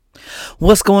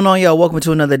What's going on, y'all? Welcome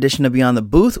to another edition of Beyond the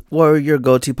Booth, where your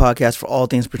go-to podcast for all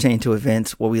things pertaining to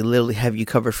events, where we literally have you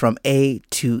covered from A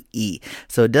to E.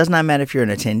 So it does not matter if you're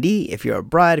an attendee, if you're a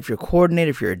bride, if you're a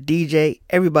coordinator, if you're a DJ,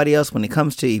 everybody else, when it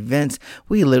comes to events,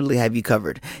 we literally have you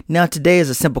covered. Now, today is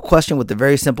a simple question with a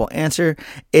very simple answer.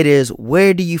 It is,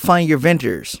 where do you find your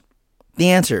vendors?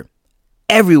 The answer,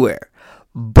 everywhere.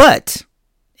 But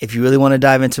if you really want to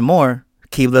dive into more,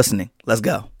 keep listening. Let's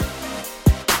go.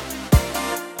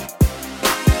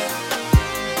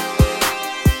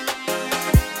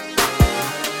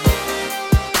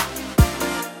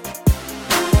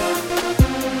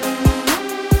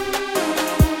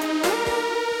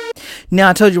 Now,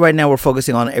 I told you right now we're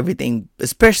focusing on everything,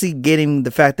 especially getting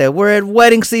the fact that we're at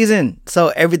wedding season. So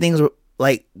everything's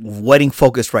like wedding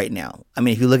focused right now. I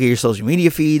mean, if you look at your social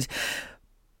media feeds,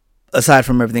 aside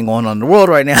from everything going on in the world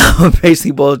right now, it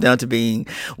basically boils down to being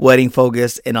wedding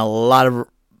focused in a lot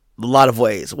of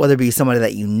ways, whether it be somebody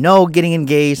that you know getting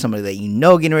engaged, somebody that you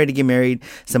know getting ready to get married,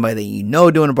 somebody that you know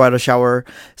doing a bridal shower,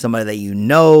 somebody that you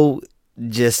know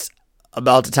just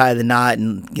about to tie the knot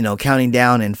and, counting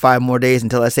down in 5 more days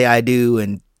until I say I do,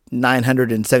 and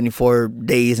 974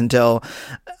 days until,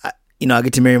 I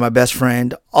get to marry my best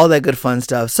friend, all that good fun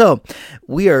stuff. So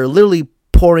we are literally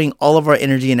pouring all of our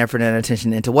energy and effort and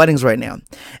attention into weddings right now.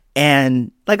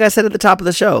 And like I said at the top of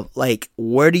the show,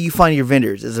 where do you find your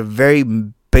vendors? It's a very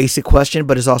basic question,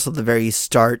 but it's also the very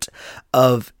start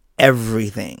of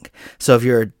everything. So if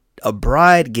you're a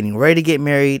bride getting ready to get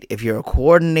married, if you're a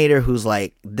coordinator who's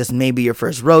this may be your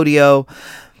first rodeo,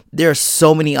 there are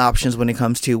so many options when it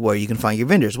comes to where you can find your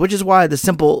vendors, which is why the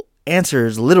simple answer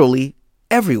is literally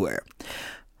everywhere.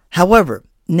 However,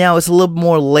 now it's a little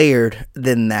more layered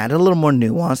than that, a little more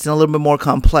nuanced, and a little bit more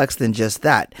complex than just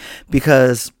that,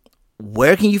 because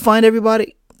where can you find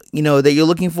everybody that you're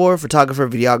looking for? Photographer,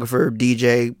 videographer,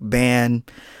 DJ, band,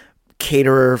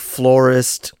 caterer,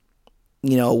 florist.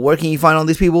 Where can you find all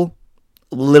these people?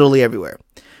 Literally everywhere.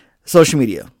 Social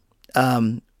media,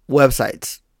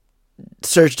 websites,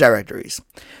 search directories.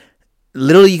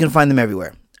 Literally, you can find them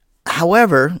everywhere.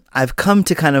 However, I've come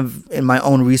to kind of, in my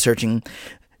own researching,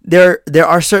 there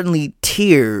are certainly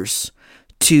tiers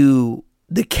to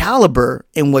the caliber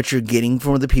in what you're getting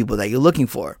from the people that you're looking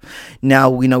for. Now,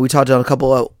 we talked on a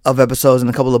couple of episodes and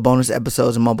a couple of bonus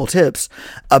episodes and mumble tips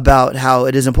about how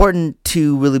it is important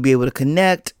to really be able to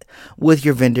connect with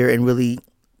your vendor and really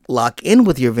lock in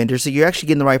with your vendor so you're actually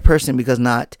getting the right person, because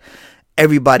not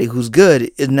everybody who's good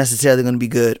is necessarily going to be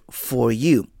good for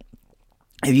you.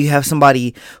 If you have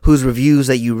somebody whose reviews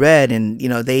that you read and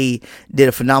they did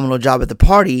a phenomenal job at the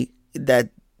party that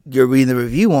you're reading the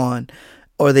review on,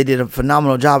 or they did a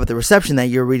phenomenal job at the reception that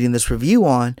you're reading this review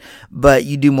on, but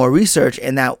you do more research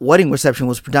and that wedding reception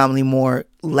was predominantly more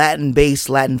Latin-based,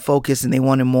 Latin-focused, and they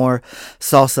wanted more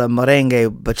salsa,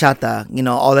 merengue, bachata,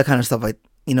 all that kind of stuff,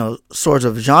 sorts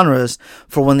of genres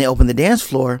for when they open the dance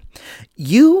floor,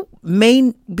 you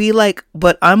may be like,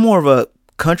 but I'm more of a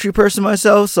country person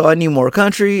myself, so I need more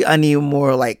country, I need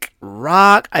more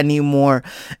rock, I need more,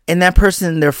 and that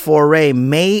person, their foray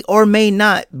may or may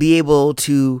not be able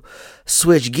to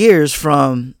switch gears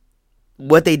from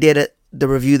what they did at the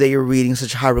review that you're reading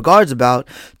such high regards about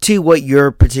to what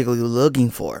you're particularly looking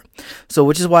for. So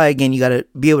which is why, again, you got to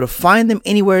be able to find them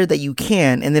anywhere that you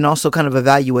can, and then also kind of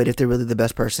evaluate if they're really the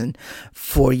best person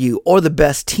for you or the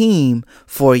best team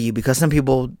for you, because some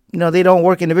people, they don't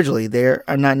work individually. They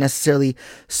are not necessarily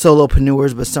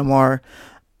solopreneurs, but some are,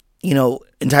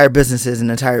 entire businesses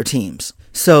and entire teams.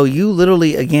 So you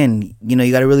literally, again,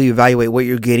 you got to really evaluate what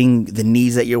you're getting, the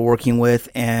needs that you're working with.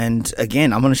 And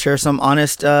again, I'm going to share some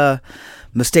honest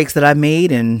mistakes that I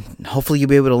made, and hopefully you'll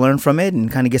be able to learn from it and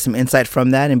kind of get some insight from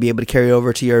that and be able to carry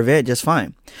over to your event just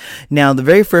fine. Now, the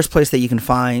very first place that you can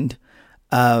find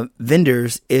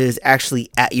vendors is actually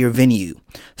at your venue.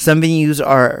 Some venues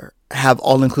have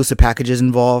all-inclusive packages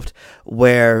involved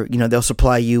where, they'll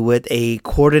supply you with a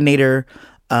coordinator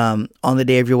on the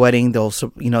day of your wedding.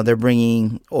 They're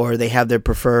bringing, or they have their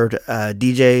preferred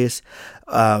DJs.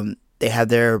 They have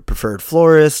their preferred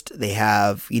florist. They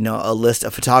have, a list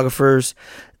of photographers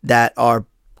that are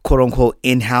quote unquote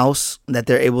in-house that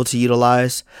they're able to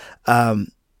utilize.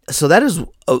 So that is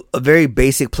a very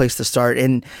basic place to start.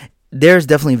 And there's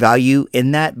definitely value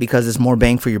in that because it's more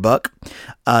bang for your buck.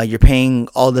 You're paying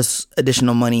all this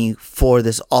additional money for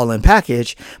this all-in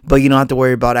package, but you don't have to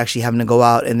worry about actually having to go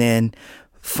out and then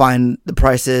find the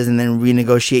prices and then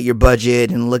renegotiate your budget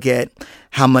and look at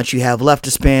how much you have left to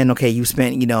spend. Okay, you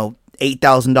spent,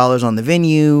 $8,000 on the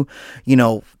venue,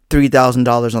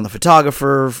 $3,000 on the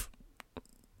photographer,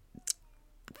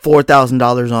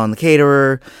 $4,000 on the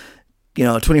caterer,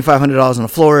 $2,500 on the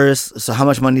florist. So how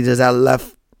much money does that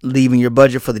leave in your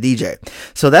budget for the DJ?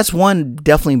 So that's one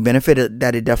definitely benefit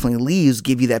that it definitely leaves,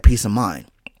 give you that peace of mind.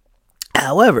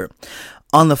 However,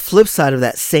 on the flip side of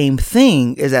that same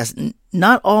thing is that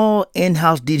not all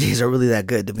in-house DJs are really that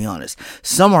good, to be honest.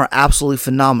 Some are absolutely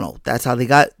phenomenal. That's how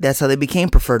they became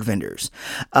preferred vendors,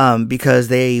 because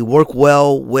they work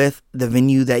well with the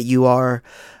venue that you are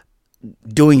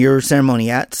doing your ceremony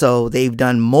at. So they've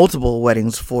done multiple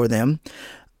weddings for them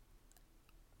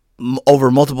over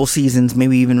multiple seasons,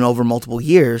 maybe even over multiple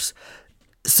years.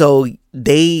 So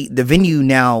the venue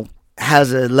now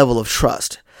has a level of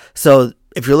trust. So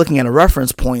if you're looking at a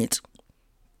reference point,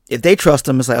 if they trust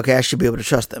them, it's like, okay, I should be able to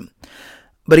trust them.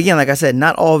 But again, like I said,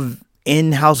 not all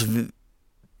in-house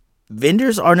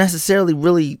vendors are necessarily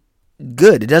really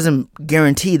good. It doesn't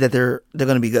guarantee that they're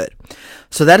going to be good.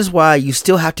 So that is why you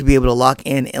still have to be able to lock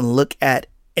in and look at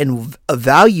and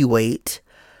evaluate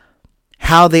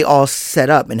how they all set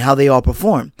up and how they all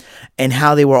perform and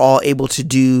how they were all able to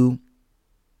do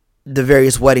the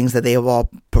various weddings that they have all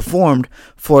performed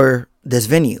for this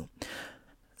venue.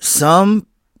 Some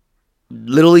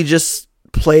literally just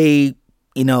play,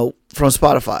 from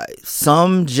Spotify.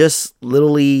 Some just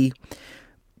literally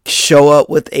show up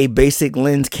with a basic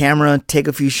lens camera, take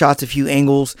a few shots, a few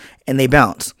angles, and they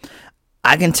bounce.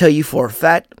 I can tell you for a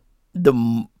fact,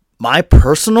 my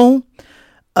personal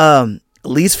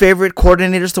least favorite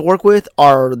coordinators to work with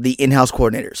are the in-house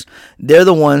coordinators. They're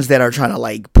the ones that are trying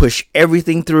to push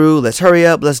everything through. Let's hurry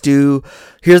up. Here's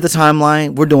the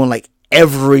timeline. We're doing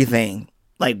everything,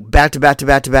 back to back to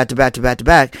back to back to back to back to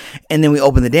back. And then we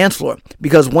open the dance floor,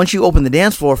 because once you open the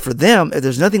dance floor for them, if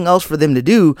there's nothing else for them to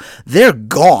do, they're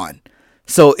gone.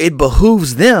 So it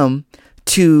behooves them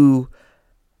to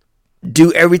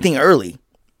do everything early.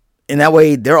 And that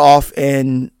way they're off,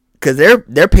 and because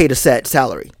they're paid a set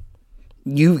salary.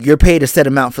 You're paid a set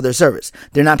amount for their service.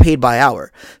 They're not paid by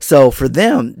hour. So for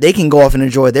them, they can go off and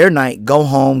enjoy their night, go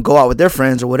home, go out with their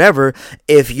friends or whatever.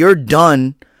 If you're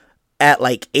done at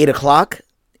 8 o'clock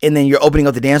and then you're opening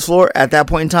up the dance floor at that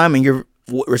point in time and your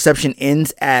reception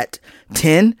ends at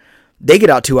 10, they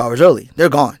get out 2 hours early. They're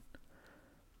gone.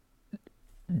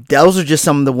 Those are just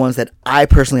some of the ones that I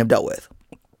personally have dealt with.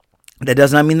 That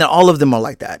does not mean that all of them are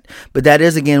like that. But that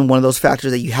is, again, one of those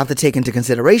factors that you have to take into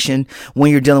consideration when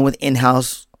you're dealing with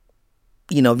in-house,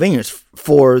 venues.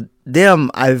 For them,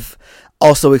 I've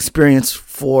also experienced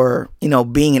for,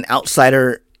 being an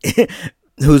outsider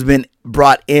who's been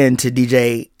brought in to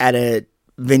DJ at a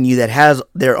venue that has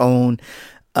their own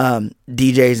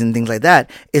DJs and things like that,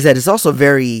 is that it's also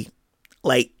very,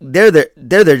 they're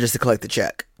there just to collect the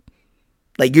check.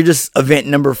 You're just event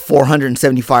number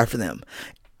 475 for them.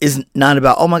 Is not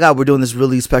about, oh my God, we're doing this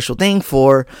really special thing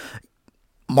for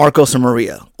Marcos and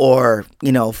Maria, or,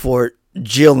 for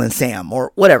Jill and Sam,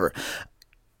 or whatever.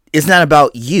 It's not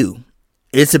about you.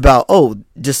 It's about,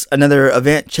 just another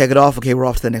event, check it off. Okay, we're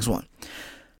off to the next one.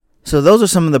 So those are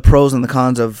some of the pros and the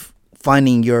cons of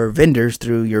finding your vendors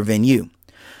through your venue.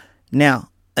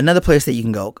 Now, another place that you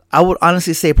can go, I would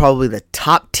honestly say probably the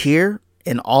top tier,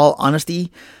 in all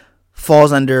honesty,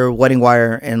 falls under Wedding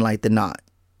Wire and The Knot.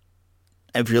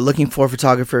 If you're looking for a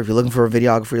photographer, if you're looking for a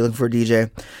videographer, you're looking for a DJ,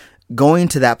 going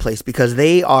to that place, because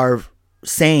they are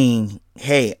saying,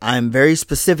 hey, I'm very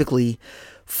specifically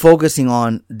focusing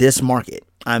on this market.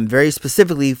 I'm very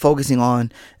specifically focusing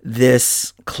on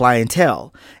this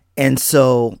clientele. And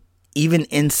so even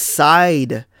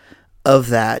inside of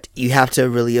that, you have to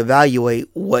really evaluate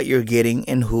what you're getting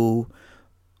and who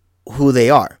they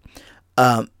are.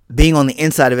 Being on the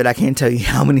inside of it, I can't tell you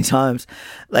how many times,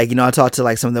 I talked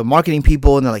to some of the marketing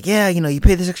people, and they're like, yeah, you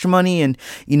pay this extra money, and,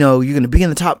 you're going to be in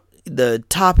the top, and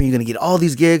you're going to get all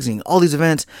these gigs and all these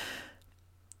events.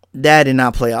 That did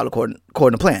not play out according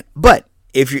to plan. But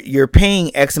if you're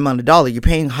paying X amount of dollar, you're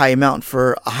paying high amount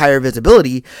for a higher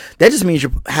visibility, that just means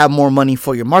you have more money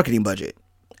for your marketing budget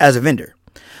as a vendor.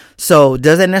 So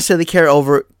does that necessarily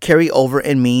carry over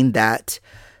and mean that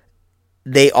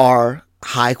they are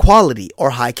high quality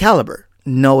or high caliber?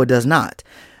 No, it does not.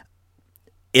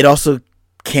 It also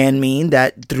can mean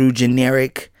that through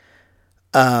generic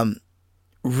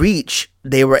reach,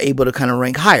 they were able to kind of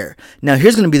rank higher. Now,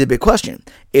 here's going to be the big question.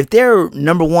 If they're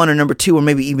number 1 or number 2 or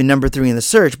maybe even number 3 in the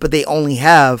search, but they only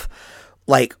have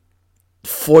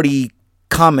 40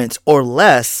 comments or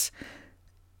less,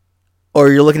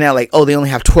 or you're looking at they only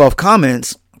have 12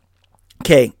 comments,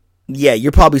 okay, yeah,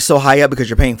 you're probably so high up because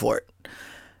you're paying for it.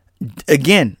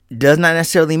 Again, does not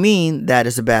necessarily mean that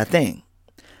it's a bad thing.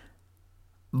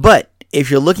 But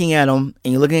if you're looking at them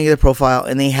and you're looking at their profile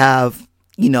and they have,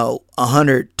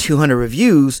 100, 200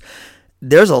 reviews,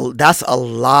 that's a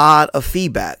lot of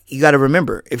feedback. You got to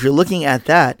remember, if you're looking at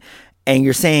that and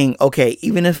you're saying, okay,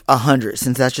 even if 100,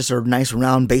 since that's just a nice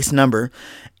round base number,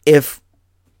 if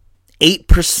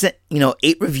 8%,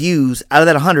 8 reviews out of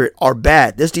that 100 are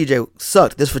bad, this DJ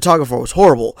sucked, this photographer was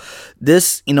horrible,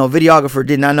 this, videographer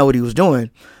did not know what he was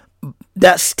doing,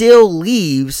 that still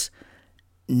leaves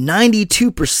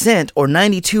 92% or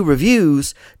 92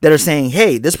 reviews that are saying,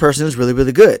 hey, this person is really,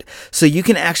 really good. So you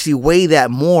can actually weigh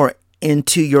that more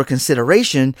into your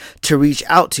consideration to reach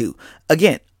out to.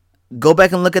 Again, go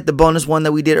back and look at the bonus one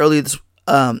that we did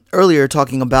earlier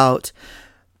talking about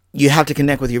you have to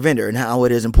connect with your vendor and how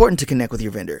it is important to connect with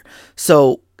your vendor.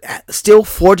 So still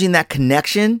forging that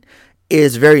connection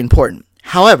is very important.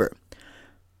 However,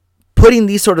 putting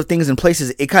these sort of things in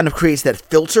places, it kind of creates that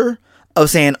filter of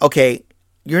saying, okay,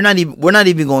 we're not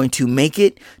even going to make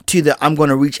it to I'm going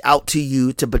to reach out to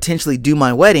you to potentially do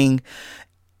my wedding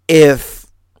if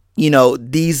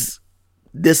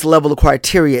this level of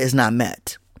criteria is not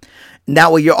met. And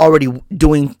that way you're already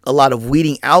doing a lot of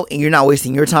weeding out and you're not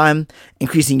wasting your time,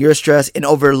 increasing your stress and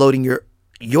overloading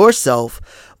yourself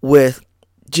with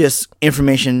just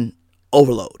information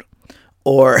overload,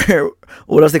 or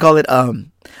what else they call it?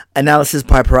 Analysis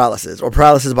by paralysis, or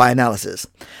paralysis by analysis.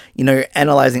 You're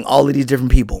analyzing all of these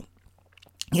different people.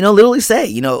 Literally say,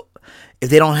 if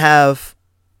they don't have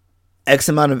X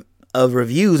amount of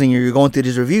reviews and you're going through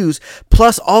these reviews,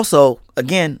 plus also,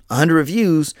 again, 100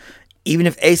 reviews, even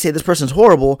if A say this person's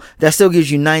horrible, that still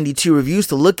gives you 92 reviews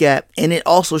to look at. And it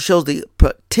also shows the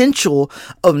potential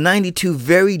of 92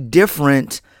 very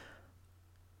different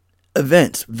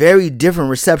events, very different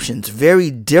receptions,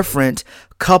 very different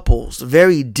couples,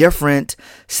 very different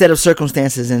set of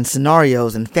circumstances and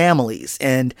scenarios and families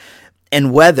and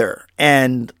weather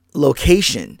and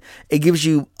location. It gives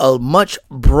you a much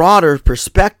broader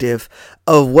perspective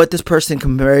of what this person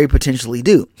can very potentially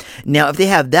do. Now, if they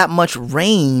have that much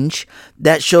range,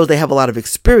 that shows they have a lot of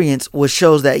experience, which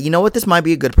shows that, this might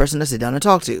be a good person to sit down and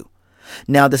talk to.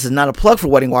 Now, this is not a plug for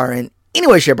Wedding Wire in any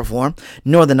way, shape, or form,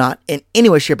 nor the not in any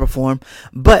way, shape, or form,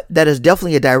 but that is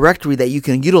definitely a directory that you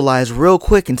can utilize real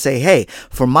quick and say, hey,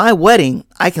 for my wedding,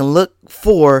 I can look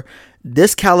for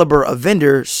this caliber of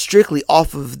vendor strictly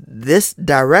off of this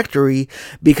directory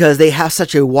because they have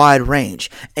such a wide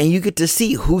range and you get to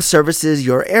see who services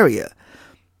your area.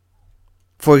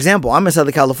 For example, I'm in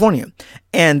Southern California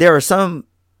and there are some,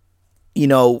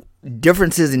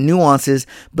 differences and nuances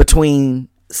between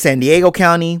San Diego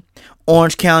County,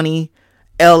 Orange County,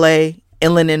 LA,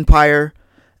 Inland Empire.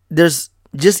 There's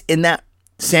just in that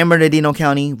San Bernardino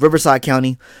County, Riverside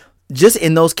County, just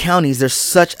in those counties, there's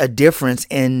such a difference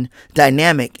in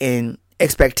dynamic and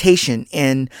expectation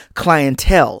and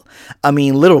clientele. I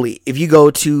mean, literally, if you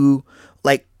go to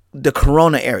like the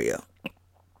Corona area,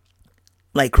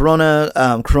 like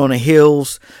Corona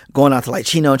Hills, going out to like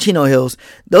Chino Hills,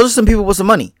 those are some people with some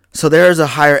money. So there's a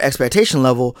higher expectation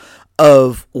level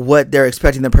of what they're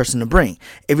expecting the person to bring.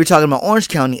 If you're talking about Orange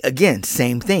County, again,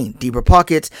 same thing. Deeper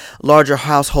pockets, larger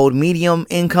household medium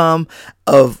income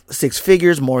of 6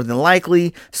 figures, more than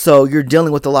likely. So you're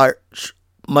dealing with a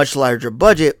much larger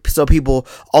budget. So people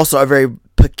also are very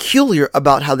peculiar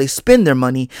about how they spend their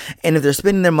money. And if they're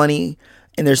spending their money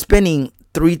and they're spending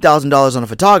 $3,000 on a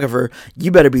photographer,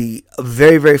 you better be a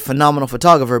very, very phenomenal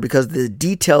photographer because the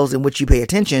details in which you pay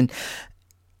attention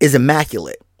is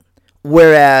immaculate.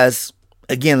 Whereas,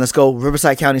 again, let's go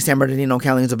Riverside County, San Bernardino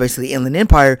counties are basically Inland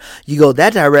Empire. You go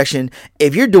that direction.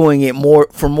 If you're doing it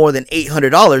for more than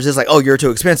 $800, it's like, oh, you're too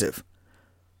expensive.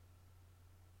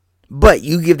 But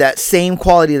you give that same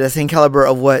quality, that same caliber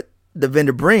of what the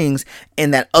vendor brings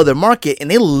in that other market, and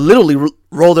they literally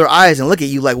roll their eyes and look at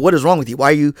you like, what is wrong with you? Why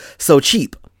are you so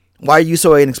cheap? Why are you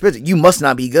so inexpensive? You must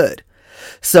not be good.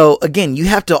 So, again, you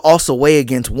have to also weigh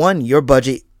against, 1, your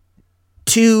budget,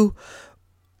 2,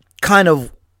 kind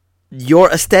of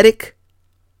your aesthetic,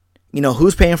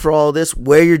 who's paying for all of this,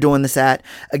 where you're doing this at.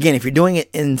 Again, if you're doing it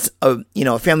in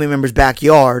a family member's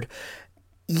backyard,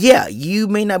 yeah, you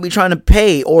may not be trying to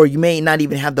pay, or you may not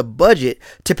even have the budget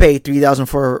to pay $3,000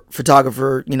 for a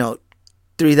photographer,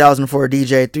 $3,000 for a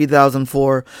DJ, $3,000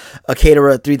 for a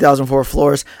caterer, $3,000 for a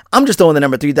florist. I'm just throwing the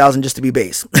number $3,000 just to be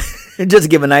base, just to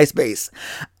give a nice base.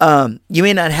 You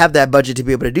may not have that budget to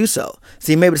be able to do so.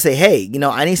 So you may be able to say, hey,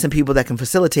 I need some people that can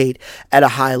facilitate at a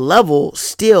high level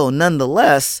still,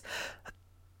 nonetheless,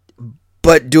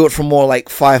 but do it for more like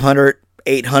 $500,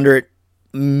 $800,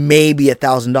 maybe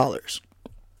 $1,000.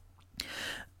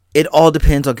 It all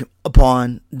depends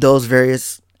upon those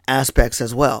various aspects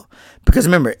as well. Because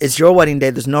remember, it's your wedding day.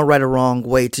 There's no right or wrong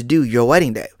way to do your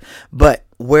wedding day. But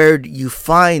where you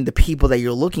find the people that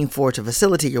you're looking for to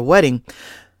facilitate your wedding,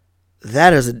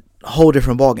 that is a whole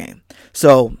different ballgame.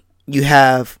 So you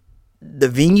have the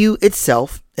venue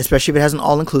itself, especially if it has an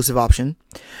all-inclusive option.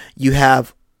 You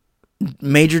have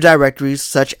major directories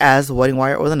such as the Wedding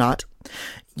Wire or the Knot.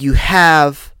 You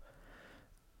have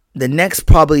the next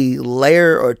probably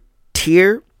layer or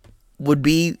tier would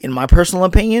be, in my personal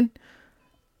opinion,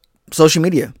 social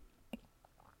media.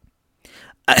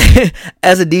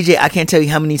 As a DJ, I can't tell you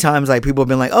how many times like people have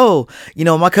been like, oh,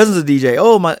 my cousin's a DJ.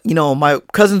 Oh, my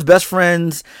cousin's best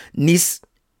friend's niece's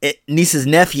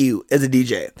nephew is a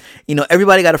DJ.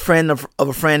 Everybody got a friend of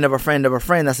a friend of a friend of a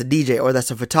friend that's a DJ, or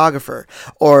that's a photographer,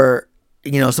 or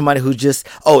somebody who's just,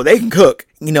 oh, they can cook.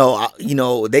 They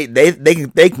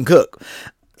can cook.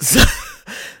 So,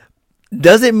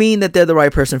 does it mean that they're the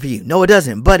right person for you? No, it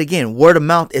doesn't. But again, word of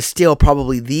mouth is still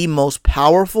probably the most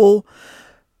powerful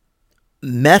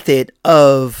method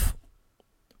of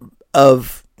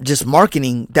just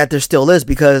marketing that there still is,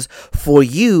 because for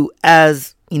you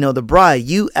as the bride,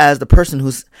 you as the person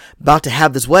who's about to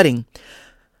have this wedding,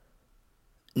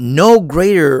 no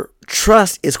greater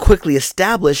trust is quickly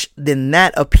established than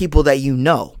that of people that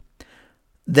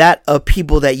that of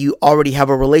people that you already have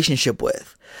a relationship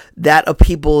with, that of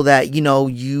people that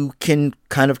you can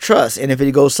kind of trust. And if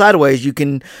it goes sideways, you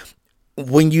can,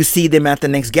 when you see them at the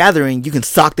next gathering, you can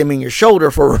sock them in your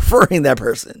shoulder for referring that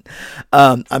person.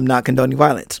 I'm not condoning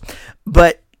violence,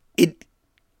 but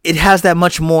it has that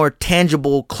much more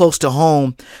tangible, close to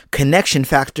home connection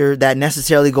factor that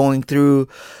necessarily going through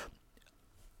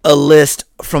a list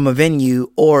from a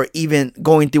venue or even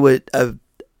going through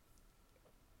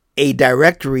a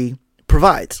directory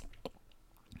provides.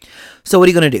 So what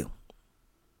are you going to do?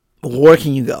 Where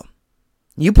can you go?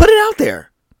 You put it out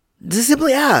there. Just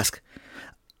simply ask.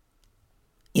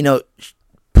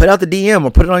 Put out the DM,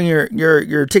 or put it on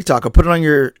your TikTok, or put it on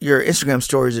your Instagram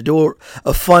stories, or do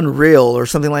a fun reel or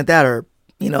something like that, or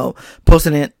post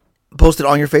it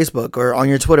on your Facebook or on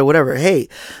your Twitter, whatever. Hey,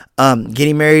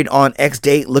 getting married on X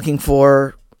date, looking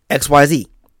for XYZ,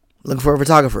 looking for a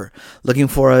photographer, looking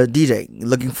for a DJ,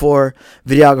 looking for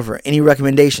videographer, any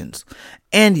recommendations.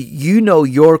 And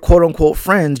your quote unquote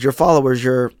friends, your followers,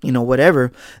 your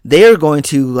whatever, they are going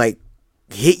to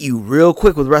hit you real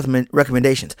quick with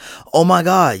recommendations. Oh my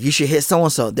God, you should hit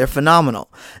so-and-so. They're phenomenal.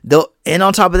 And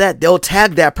on top of that, they'll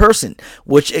tag that person,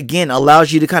 which again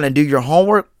allows you to kind of do your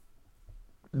homework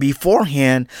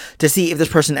beforehand to see if this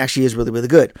person actually is really, really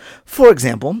good. For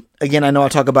example, again, I know I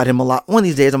talk about him a lot. One of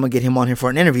these days I'm going to get him on here for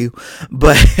an interview.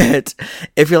 But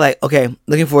if you're like, okay,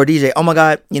 looking for a DJ, oh my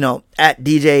God, at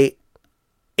DJ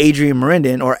Adrian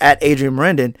Merendon or at Adrian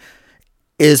Merendon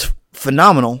is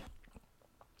phenomenal.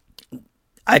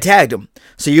 I tagged him.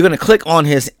 So you're going to click on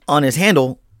his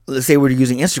handle. Let's say we're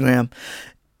using Instagram.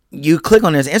 You click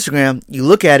on his Instagram, you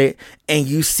look at it, and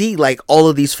you see all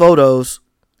of these photos,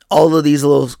 all of these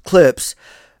little clips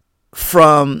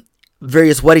from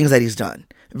various weddings that he's done,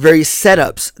 various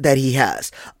setups that he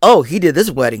has. Oh, he did this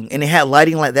wedding and it had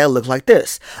lighting like that, looked like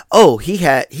this. Oh, he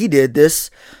did this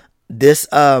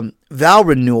vow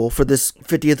renewal for this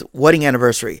 50th wedding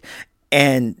anniversary,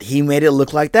 and he made it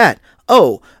look like that.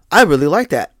 Oh, I really like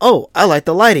that. Oh, I like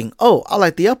the lighting. Oh, I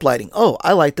like the uplighting. Oh,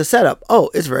 I like the setup. Oh,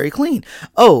 it's very clean.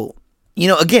 Oh,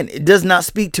 again, it does not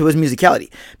speak to his musicality.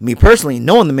 Me personally,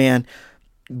 knowing the man,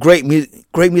 great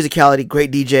musicality,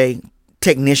 great DJ,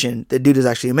 technician. The dude is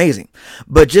actually amazing.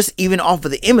 But just even off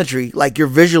of the imagery, you're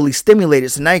visually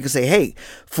stimulated. So now you can say, hey,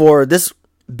 for this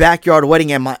backyard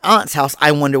wedding at my aunt's house,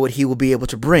 I wonder what he will be able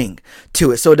to bring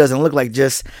to it. So it doesn't look like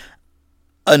just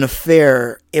an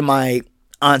affair in my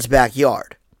aunt's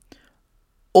backyard.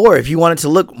 Or if you want it to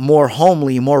look more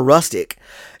homely, more rustic,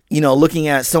 looking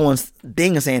at someone's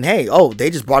thing and saying, hey, oh, they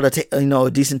just brought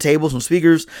a decent table, some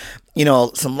speakers,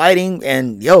 some lighting,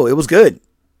 and it was good.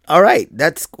 All right,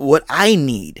 that's what I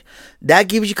need. That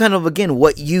gives you kind of, again,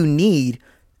 what you need.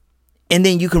 And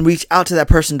then you can reach out to that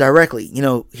person directly,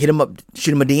 hit them up,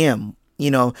 shoot them a DM,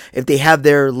 if they have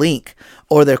their link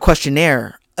or their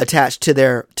questionnaire attached to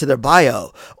their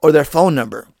bio or their phone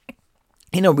number.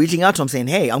 Reaching out to them saying,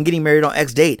 hey, I'm getting married on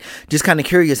X date. Just kind of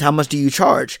curious, how much do you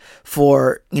charge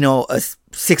for, a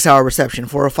 6-hour reception,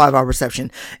 for a 5-hour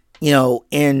reception,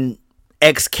 in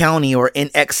X county or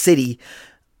in X city,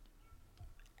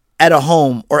 at a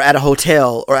home or at a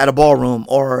hotel or at a ballroom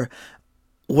or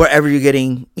wherever you're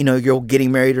getting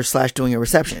married or / doing a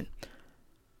reception.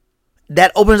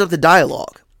 That opens up the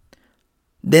dialogue.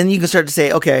 Then you can start to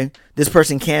say, okay, this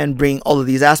person can bring all of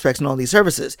these aspects and all these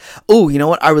services. Oh, you know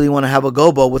what? I really want to have a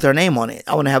gobo with our name on it.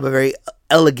 I want to have a very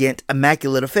elegant,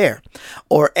 immaculate affair.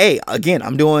 Or, hey, again,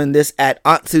 I'm doing this at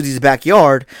Aunt Susie's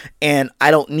backyard, and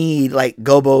I don't need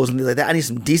gobos and things like that. I need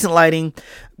some decent lighting,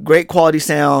 great quality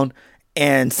sound,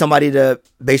 and somebody to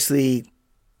basically,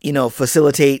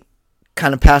 facilitate,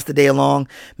 kind of pass the day along,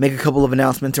 make a couple of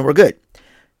announcements, and we're good.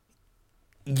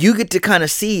 You get to kind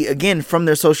of see, again, from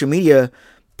their social media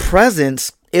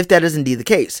presence, if that is indeed the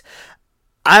case.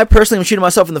 I personally am shooting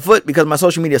myself in the foot because my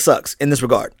social media sucks in this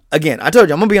regard. Again, I told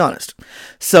you, I'm going to be honest.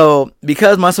 So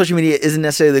because my social media isn't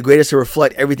necessarily the greatest to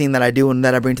reflect everything that I do and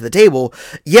that I bring to the table,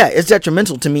 yeah, it's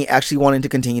detrimental to me actually wanting to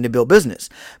continue to build business.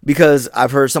 Because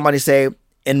I've heard somebody say,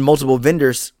 and multiple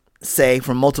vendors say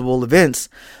from multiple events,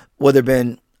 whether it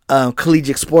been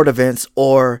collegiate sport events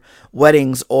or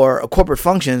weddings or corporate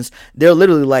functions, they're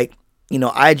literally like,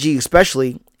 IG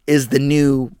especially is the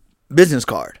new business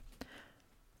card.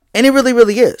 And it really,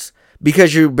 really is,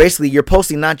 because you're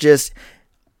posting not just,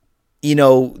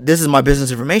 this is my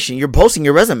business information. You're posting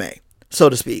your resume, so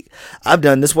to speak. I've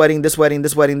done this wedding, this wedding,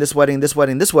 this wedding, this wedding, this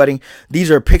wedding, this wedding.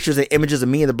 These are pictures and images of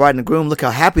me and the bride and the groom. Look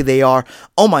how happy they are.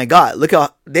 Oh my God, look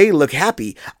how they look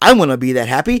happy. I want to be that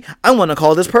happy. I want to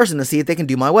call this person to see if they can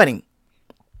do my wedding.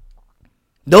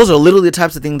 Those are literally the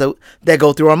types of things that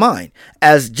go through our mind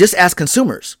as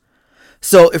consumers.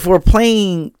 So if we're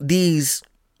playing these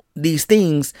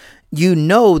things,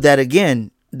 that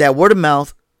again, that word of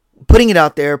mouth, putting it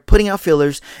out there, putting out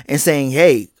fillers and saying,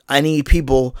 hey, I need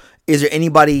people. Is there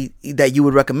anybody that you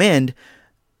would recommend?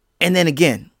 And then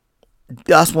again,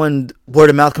 that's when word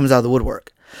of mouth comes out of the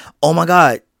woodwork. Oh my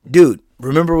God, dude,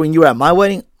 remember when you were at my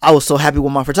wedding? I was so happy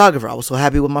with my photographer. I was so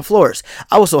happy with my florist.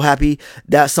 I was so happy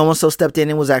that so-and-so stepped in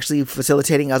and was actually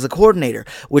facilitating as a coordinator,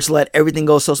 which let everything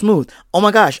go so smooth. Oh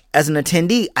my gosh, as an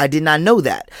attendee, I did not know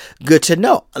that. Good to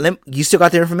know. You still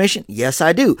got their information? Yes,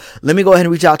 I do. Let me go ahead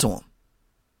and reach out to them.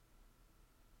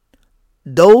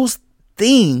 Those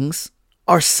things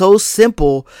are so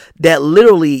simple that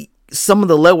literally some of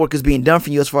the legwork is being done for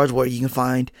you as far as where you can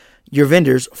find your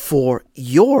vendors for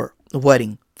your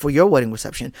wedding, for your wedding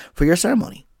reception, for your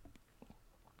ceremony.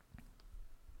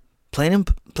 Plain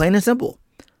and simple.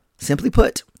 Simply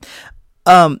put.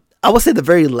 I would say the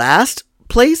very last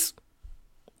place,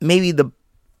 maybe the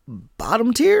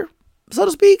bottom tier, so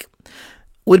to speak,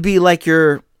 would be like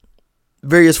your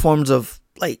various forms of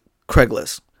like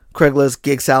Craigslist,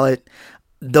 Gig Salad,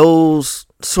 those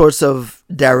sorts of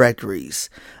directories.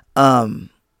 Because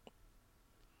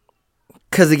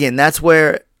again, that's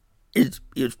where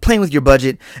you're playing with your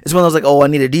budget. It's one of those like, oh, I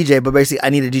need a DJ, but basically I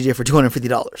need a DJ for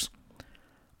 $250.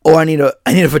 Or I need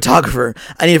a photographer.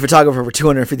 I need a photographer for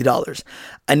 $250.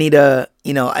 I need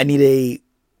a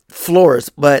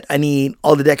florist, but I need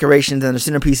all the decorations and the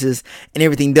centerpieces and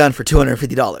everything done for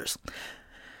 $250.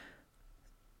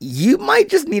 You might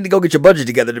just need to go get your budget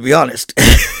together, to be honest.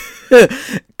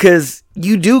 Because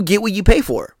you do get what you pay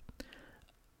for.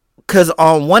 Because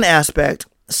on one aspect,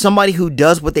 somebody who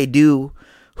does what they do,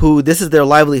 who this is their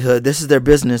livelihood, this is their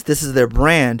business, this is their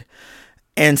brand.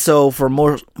 And so for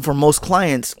most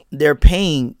clients, they're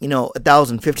paying, $1,000,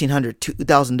 $1,500,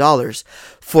 $2,000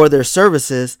 for their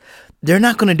services. They're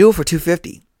not going to do it for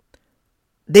 $250.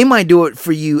 They might do it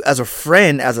for you as a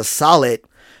friend, as a solid,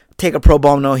 take a pro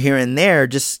bono here and there,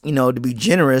 just, to be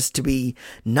generous, to be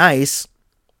nice,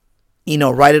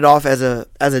 write it off as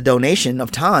a donation of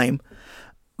time.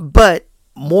 But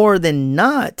more than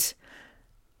not,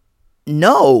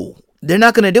 no, they're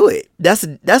not going to do it. That's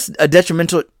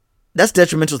detrimental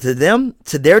to them,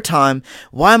 to their time.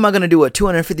 Why am I going to do a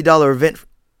 $250 event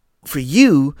for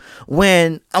you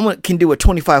when I can do a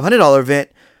 $2,500 event,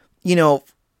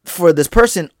 for this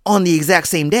person on the exact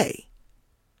same day?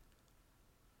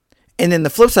 And then the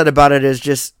flip side about it is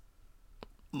just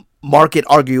market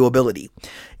arguability.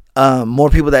 More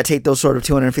people that take those sort of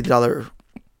 $250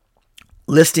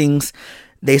 listings,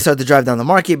 they start to drive down the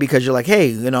market because you're like,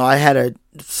 hey, I had a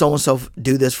so-and-so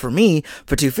do this for me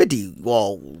for $250.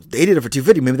 Well, they did it for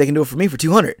 $250. Maybe they can do it for me for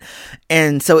 $200.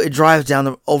 And so it drives down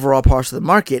the overall parts of the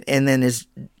market, and then it's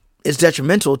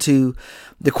detrimental to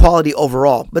the quality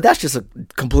overall. But that's just a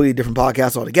completely different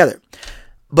podcast altogether.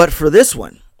 But for this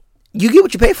one, you get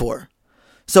what you pay for.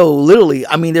 So literally,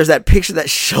 there's that picture that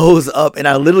shows up, and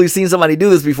I literally seen somebody do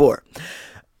this before.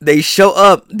 They show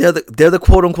up, they're the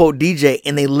quote unquote DJ,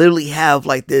 and they literally have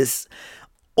like this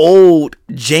old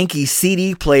janky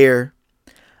CD player,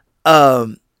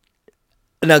 an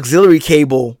auxiliary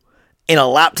cable, and a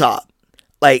laptop.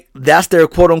 Like that's their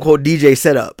quote unquote DJ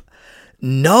setup.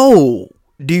 No,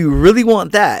 do you really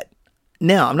want that?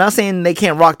 Now, I'm not saying they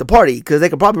can't rock the party, because they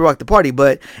could probably rock the party,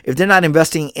 but if they're not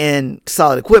investing in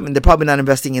solid equipment, they're probably not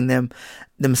investing in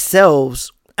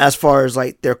themselves as far as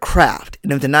like their craft.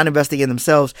 And if they're not investing in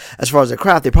themselves as far as their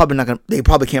craft, they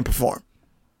probably can't perform.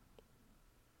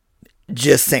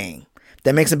 Just saying. If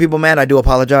that makes some people mad, I do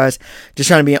apologize. Just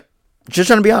trying to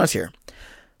be honest here.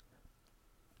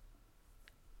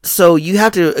 So you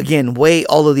have to, again, weigh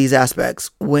all of these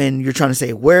aspects when you're trying to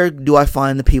say, where do I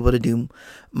find the people to do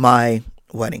my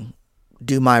wedding,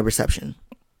 do my reception?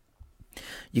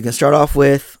 You can start off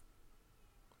with,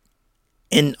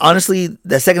 and honestly,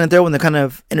 the second and third one, they're kind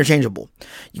of interchangeable.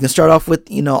 You can start off with,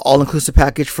 all-inclusive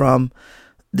package from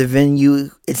the venue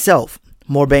itself.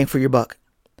 More bang for your buck.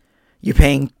 You're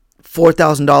paying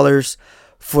 $4,000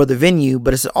 for the venue,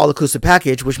 but it's an all-inclusive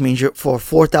package, which means for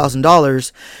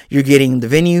 $4,000, you're getting the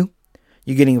venue,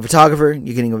 you're getting a photographer,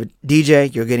 you're getting a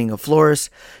DJ, you're getting a florist,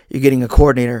 you're getting a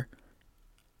coordinator,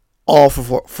 all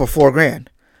for $4,000.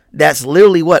 That's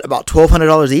literally what, about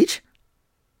 $1,200 each?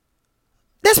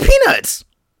 That's peanuts.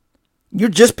 You're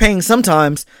just paying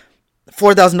sometimes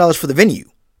 $4,000 for the venue.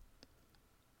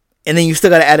 And then you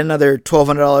still got to add another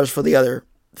 $1,200 for the other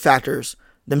factors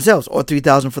themselves, or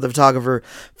 $3,000 for the photographer,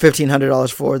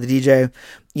 $1,500 for the DJ,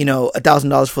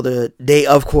 $1,000 for the day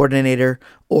of coordinator,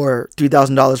 or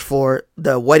 $3,000 for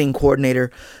the wedding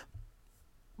coordinator.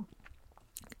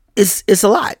 It's a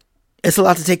lot. It's a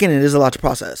lot to take in. It is a lot to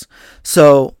process.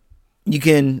 So you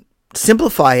can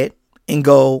simplify it and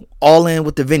go all in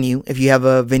with the venue if you have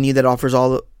a venue that offers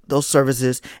all those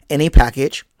services in a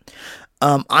package.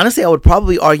 Honestly, I would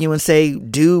probably argue and say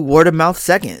do word of mouth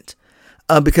second.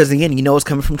 Because again, it's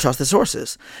coming from trusted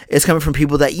sources. It's coming from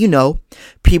people that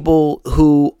people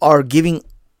who are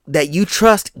that you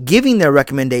trust, giving their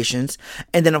recommendations.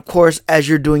 And then, of course, as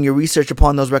you're doing your research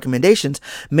upon those recommendations,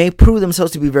 may prove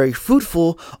themselves to be very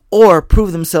fruitful or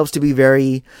prove themselves to be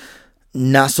very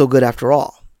not so good after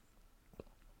all.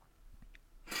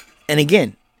 And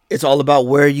again, it's all about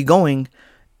where you're going.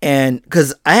 And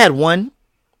because I told you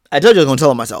I was going to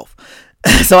tell it myself.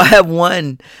 So I had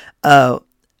one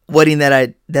wedding that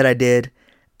I did.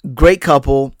 Great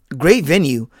couple, great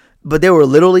venue, but there were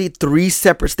literally 3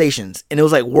 separate stations, and it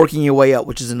was like working your way up,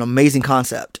 which is an amazing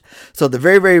concept. So the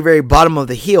very, very, very bottom of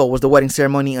the hill was the wedding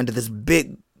ceremony under this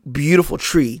big, beautiful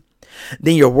tree.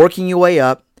 Then you're working your way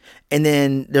up, and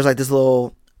then there's like this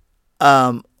little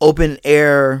open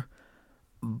air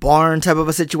barn type of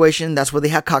a situation. That's where they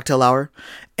had cocktail hour.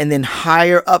 And then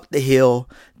higher up the hill,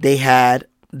 they had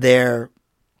their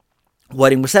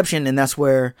wedding reception, and that's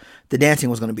where the dancing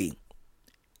was going to be.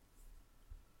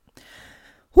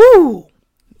 Woo!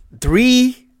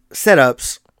 3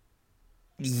 setups.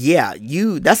 Yeah,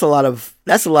 that's a lot of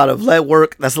lead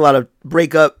work. That's a lot of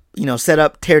breakup, set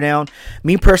up, tear down.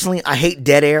 Me personally, I hate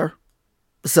dead air.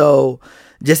 So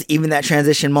just even that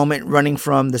transition moment running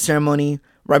from the ceremony,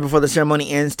 right before the ceremony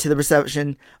ends, to the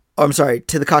reception,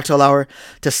 to the cocktail hour,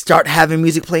 to start having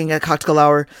music playing at cocktail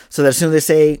hour, so that as soon as they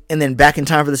say, and then back in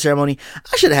time for the ceremony,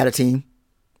 I should have had a team.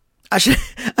 I should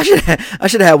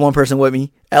have had one person with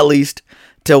me, at least,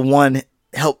 to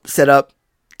help set up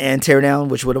and tear down,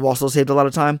 which would have also saved a lot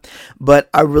of time. But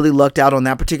I really lucked out on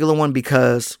that particular one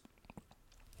because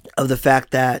of the fact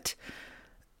that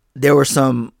there were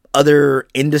some other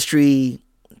industry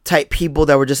type people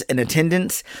that were just in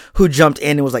attendance who jumped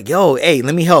in and was like, yo, hey,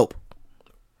 let me help.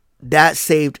 That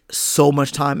saved so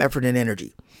much time, effort, and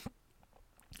energy.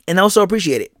 And I also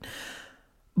appreciate it.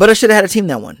 But I should have had a team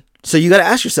that one. So you got to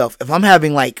ask yourself, if I'm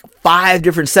having like 5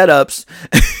 different setups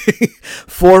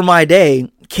for my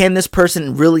day, can this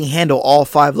person really handle all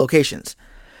 5 locations?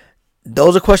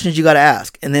 Those are questions you got to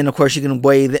ask. And then, of course, you can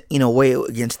weigh it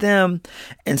against them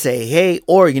and say, hey,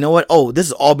 or you know what? Oh, this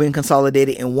is all being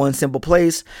consolidated in one simple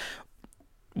place.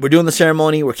 We're doing the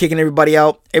ceremony. We're kicking everybody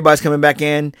out. Everybody's coming back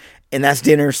in. And that's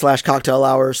dinner / cocktail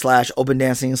hour / open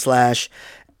dancing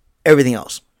 / everything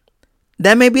else.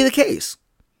 That may be the case.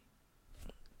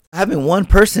 Having one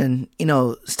person,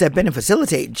 step in and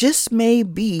facilitate just may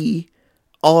be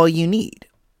all you need.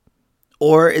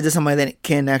 Or is it somebody that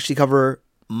can actually cover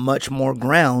much more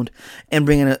ground and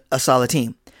bring in a solid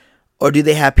team? Or do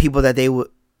they have people that they would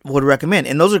recommend?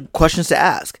 And those are questions to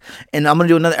ask. And I'm going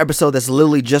to do another episode that's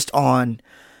literally just on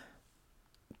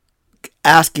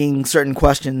asking certain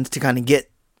questions to kind of get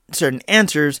certain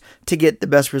answers to get the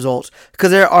best results.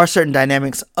 Because there are certain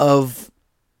dynamics of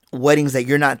weddings that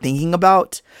you're not thinking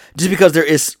about, just because there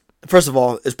is, first of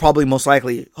all, is probably most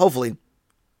likely, hopefully,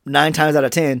 9 times out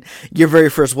of 10, your very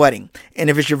first wedding. And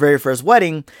if it's your very first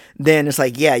wedding, then it's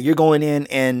like, yeah, you're going in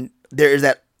and there is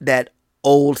that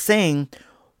old saying,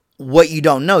 what you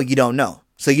don't know, you don't know.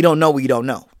 So you don't know what you don't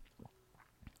know.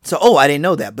 So, I didn't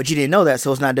know that, but you didn't know that,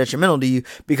 so it's not detrimental to you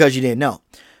because you didn't know.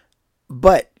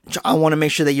 But I want to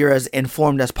make sure that you're as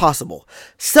informed as possible.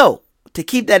 So, to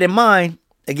keep that in mind,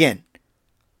 again,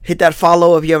 Hit that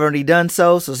follow if you haven't already done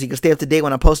so you can stay up to date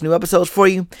when I post new episodes for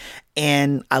you.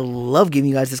 And I love giving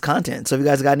you guys this content. So if you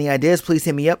guys got any ideas, please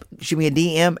hit me up. Shoot me a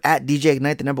DM at DJ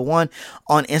Ignite, the number 1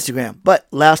 on Instagram. But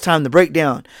last time, the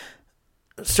breakdown.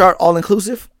 Start all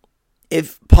inclusive,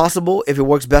 if possible, if it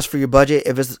works best for your budget,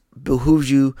 if it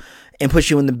behooves you and puts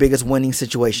you in the biggest winning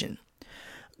situation.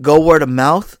 Go word of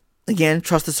mouth. Again,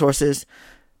 trusted sources.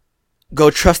 Go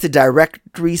trusted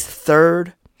directories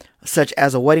third, such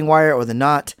as a Wedding Wire or The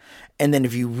Knot. And then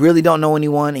if you really don't know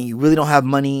anyone and you really don't have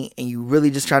money and you really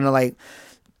just trying to like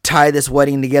tie this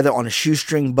wedding together on a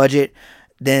shoestring budget,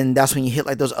 then that's when you hit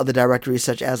like those other directories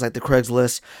such as like the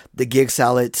Craigslist, the Gig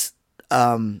Salads,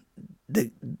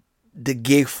 the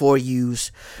Gig for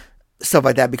Use, stuff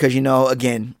like that. Because, you know,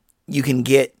 again, you can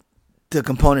get the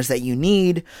components that you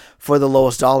need for the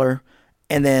lowest dollar.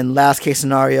 And then last case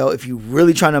scenario, if you're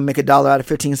really trying to make $1 out of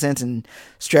 15 cents and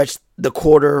stretch the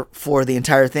quarter for the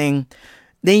entire thing,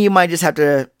 then you might just have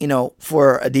to, you know,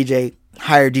 for a DJ,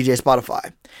 hire DJ Spotify.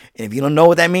 And if you don't know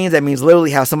what that means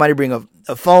literally have somebody bring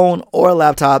a phone or a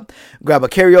laptop, grab a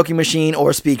karaoke machine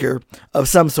or a speaker of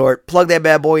some sort, plug that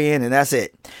bad boy in, and that's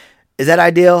it. Is that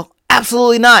ideal?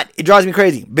 Absolutely not. It drives me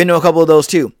crazy. Been to a couple of those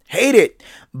too. Hate it.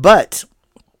 But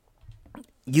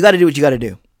you got to do what you got to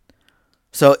do.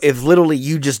 So if literally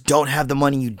you just don't have the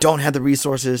money, you don't have the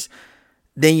resources,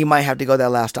 then you might have to go that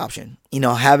last option. You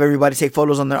know, have everybody take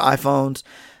photos on their iPhones,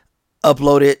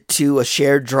 upload it to a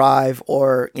shared drive,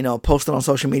 or, you know, post it on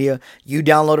social media. You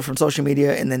download it from social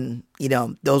media, and then, you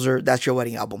know, that's your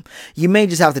wedding album. You may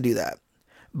just have to do that.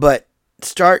 But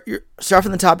start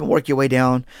from the top and work your way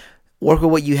down. Work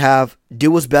with what you have.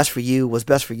 Do what's best for you, what's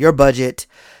best for your budget,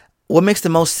 what makes the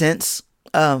most sense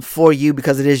for you,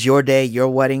 because it is your day, your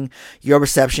wedding, your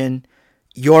reception,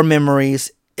 your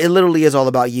memories. It literally is all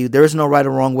about you. There is no right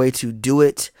or wrong way to do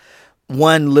it.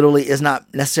 One literally is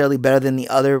not necessarily better than the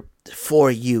other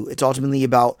for you. It's ultimately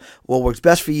about what works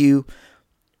best for you,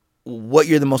 what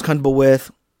you're the most comfortable with,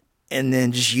 and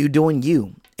then just you doing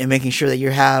you and making sure that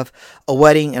you have a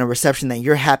wedding and a reception that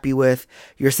you're happy with,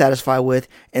 you're satisfied with,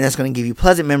 and that's going to give you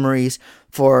pleasant memories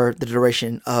for the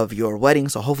duration of your wedding.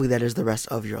 So hopefully that is the rest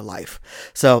of your life.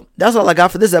 So that's all I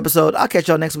got for this episode. I'll catch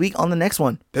y'all next week on the next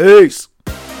one. Peace.